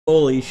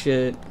Holy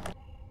shit.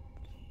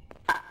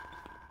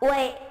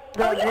 Wait.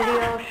 The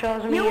video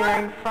shows me you're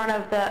in front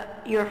of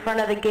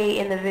the gate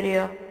in the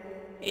video.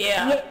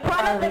 Yeah. In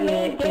front of the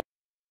main gate.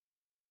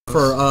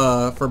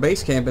 For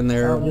base camp in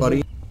there,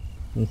 buddy.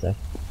 One sec.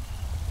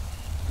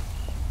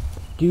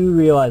 Do you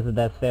realize that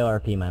that's fail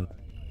RP, man?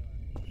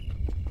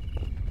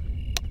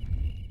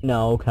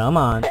 No, come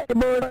on.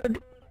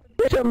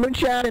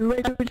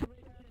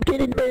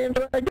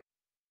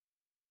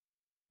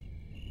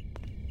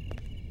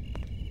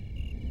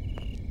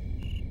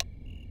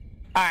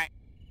 Alright.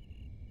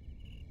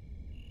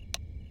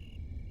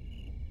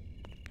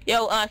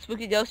 Yo,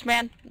 Spooky Ghost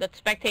Man, that's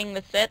spectating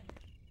the set.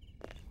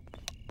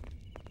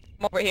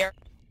 Come over here.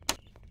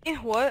 Yeah,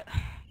 what?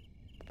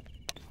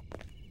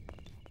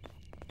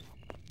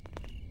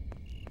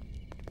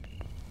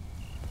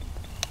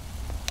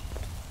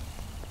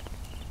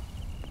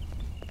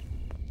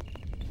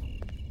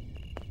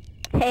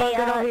 Hey,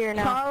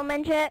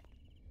 Parliament Jet?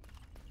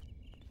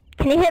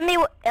 Can you hit me,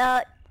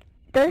 does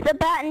the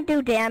baton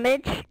do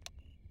damage?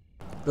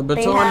 The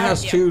baton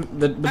has two,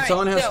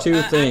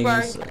 two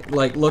things.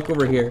 Like, look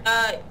over here.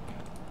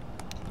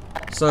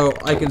 So,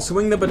 I can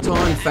swing the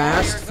baton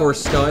fast for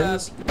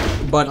stuns,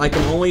 but I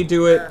can only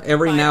do it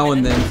every now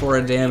and then for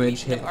a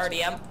damage hit.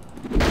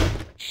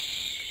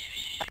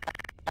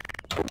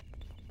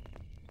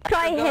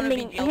 Try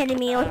hitting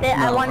me with it.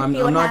 No, I want to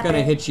see what happens. I'm not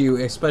gonna hit you,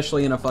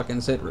 especially in a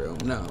fucking sit room.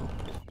 No.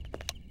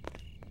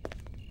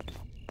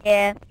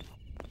 Yeah.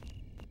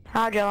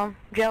 How, Joe?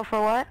 Joe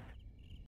for what?